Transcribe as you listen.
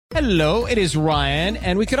Hello, it is Ryan,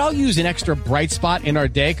 and we could all use an extra bright spot in our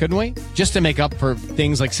day, couldn't we? Just to make up for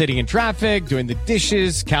things like sitting in traffic, doing the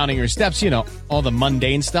dishes, counting your steps, all the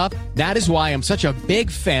mundane stuff. That is why I'm such a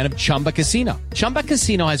big fan of Chumba Casino. Chumba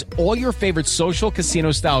Casino has all your favorite social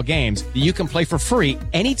casino-style games that you can play for free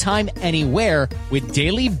anytime, anywhere with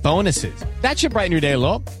daily bonuses. That should brighten your day a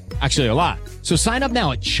little. Actually, a lot. So sign up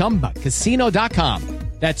now at ChumbaCasino.com.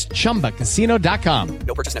 That's ChumbaCasino.com.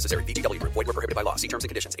 No purchase necessary. VGW Group. Void where prohibited by law. See terms and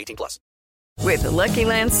conditions. 18+. With the Lucky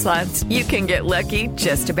Land Slots, you can get lucky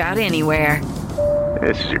just about anywhere.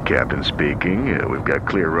 This is your captain speaking. We've got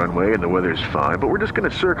clear runway and the weather's fine, but we're just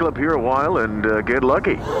going to circle up here a while and get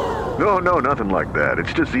lucky. No, nothing like that.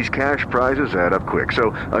 It's just these cash prizes add up quick.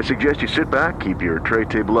 So I suggest you sit back, keep your tray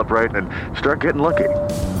table upright, and start getting lucky.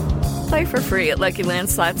 Play for free at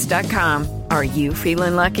LuckyLandSlots.com. Are you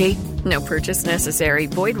feeling lucky? No purchase necessary.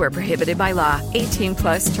 Void where prohibited by law.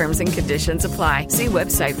 18+ terms and conditions apply. See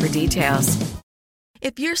website for details.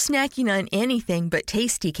 If you're snacking on anything but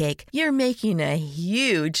Tasty Cake, you're making a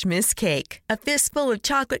huge mistake. A fistful of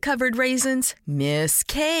chocolate-covered raisins?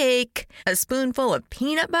 Mistake. A spoonful of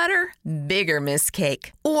peanut butter? Bigger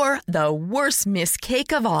mistake. Or the worst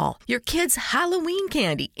mistake of all, your kid's Halloween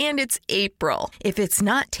candy, and it's April. If it's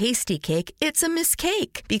not Tasty Cake, it's a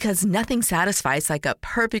mistake, because nothing satisfies like a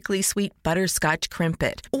perfectly sweet butterscotch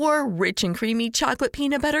crimpet or rich and creamy chocolate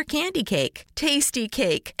peanut butter candy cake. Tasty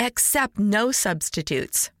Cake. Accept no substitutes.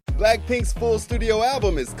 Blackpink's full studio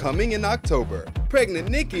album is coming in October. Pregnant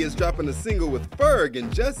Nicki is dropping a single with Ferg in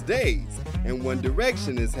just days. And One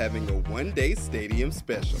Direction is having a one-day stadium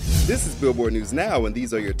special. This is Billboard News Now, and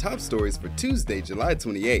these are your top stories for Tuesday, July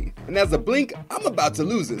 28th. And as a blink, I'm about to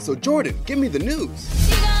lose it. So Jordan, give me the news.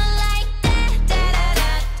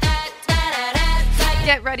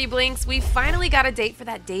 Get ready, Blinks. We finally got a date for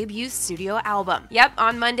that debut studio album. Yep,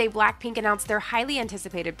 on Monday, Blackpink announced their highly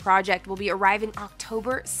anticipated project will be arriving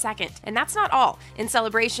October 2nd. And that's not all. In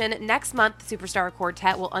celebration, next month, Superstar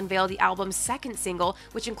Quartet will unveil the album's second single,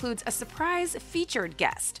 which includes a surprise featured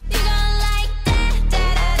guest.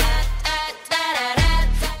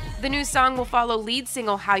 The new song will follow lead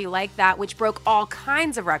single How You Like That, which broke all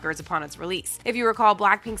kinds of records upon its release. If you recall,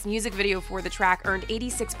 Blackpink's music video for the track earned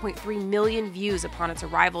 86.3 million views upon its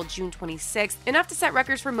arrival June 26th, enough to set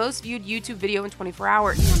records for most viewed YouTube video in 24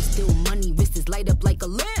 hours. I'm still money, wrists light up like a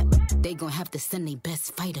lamp. They gon' have to send their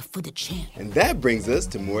best fighter for the champ. And that brings us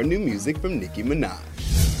to more new music from Nicki Minaj.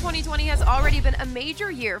 2020 has already been a major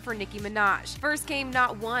year for Nicki Minaj. First came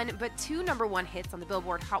not one, but two #1 hits on the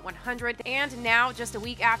Billboard Hot 100. And now, just a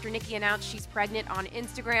week after Nicki announced she's pregnant on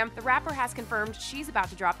Instagram, the rapper has confirmed she's about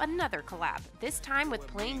to drop another collab, this time with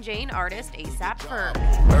Plain Jane artist A$AP Ferg.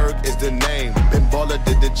 Ferg is the name, Ben Baller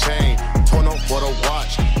did the chain, torn up for the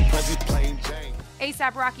watch, Prezi Plain Jane.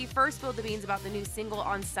 A$AP Rocky first spilled the beans about the new single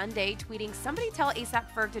on Sunday, tweeting, "Somebody tell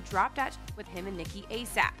A$AP Ferg to drop that with him and Nicki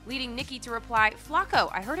ASAP," leading Nicki to reply,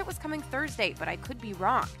 "Flacco, I heard it was coming Thursday, but I could be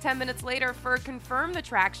wrong." 10 minutes later, Ferg confirmed the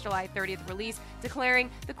track's July 30th release,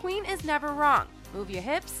 declaring, "The queen is never wrong. Move your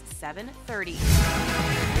hips, 7:30.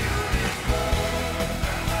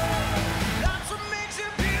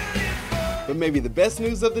 But maybe the best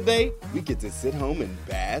news of the day, we get to sit home and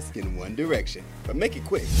bask in One Direction. But make it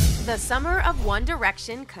quick. The summer of One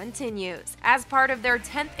Direction continues. As part of their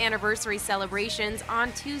 10th anniversary celebrations,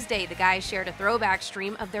 on Tuesday, the guys shared a throwback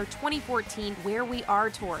stream of their 2014 Where We Are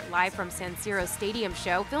tour, live from San Siro Stadium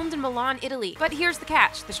show, filmed in Milan, Italy. But here's the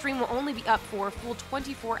catch. The stream will only be up for a full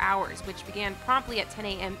 24 hours, which began promptly at 10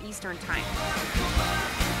 a.m. Eastern Time.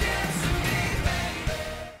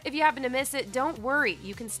 If you happen to miss it, don't worry.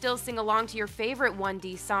 You can still sing along to your favorite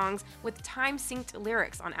 1D songs with time-synced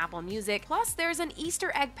lyrics on Apple Music. Plus, there's an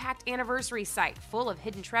Easter egg-packed anniversary site full of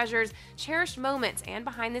hidden treasures, cherished moments, and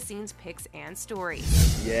behind-the-scenes pics and stories.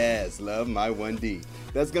 Yes, love my 1D.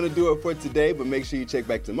 That's going to do it for today, but make sure you check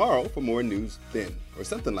back tomorrow for more news then, or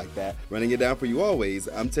something like that. Running it down for you always,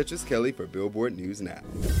 I'm Tetris Kelly for Billboard News Now.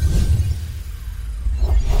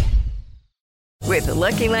 With the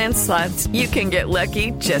Lucky Land Slots, you can get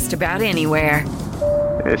lucky just about anywhere.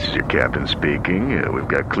 This is your captain speaking. We've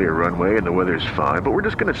got clear runway and the weather's fine, but we're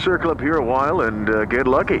just going to circle up here a while and get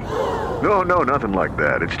lucky. No, nothing like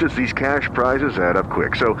that. It's just these cash prizes add up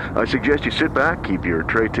quick. So I suggest you sit back, keep your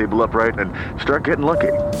tray table upright, and start getting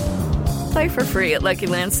lucky. Play for free at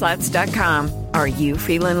LuckyLandSlots.com. Are you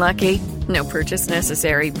feeling lucky? No purchase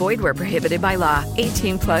necessary. Void where prohibited by law.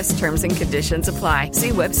 18+ terms and conditions apply. See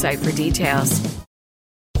website for details.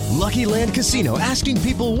 Lucky Land Casino, asking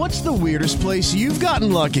people, what's the weirdest place you've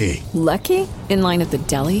gotten lucky? Lucky? In line at the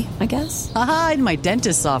deli, I guess? Aha, in my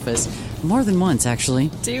dentist's office. More than once,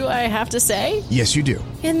 actually. Do I have to say? Yes, you do.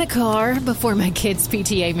 In the car before my kids'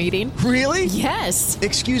 PTA meeting. Really? Yes.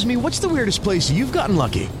 Excuse me, what's the weirdest place you've gotten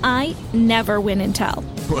lucky? I never win and tell.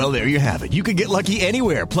 Well, there you have it. You can get lucky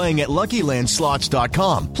anywhere, playing at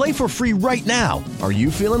LuckyLandSlots.com. Play for free right now. Are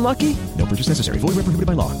you feeling lucky? No purchase necessary. Void where prohibited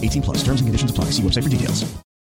by law. 18 plus. Terms and conditions apply. See website for details.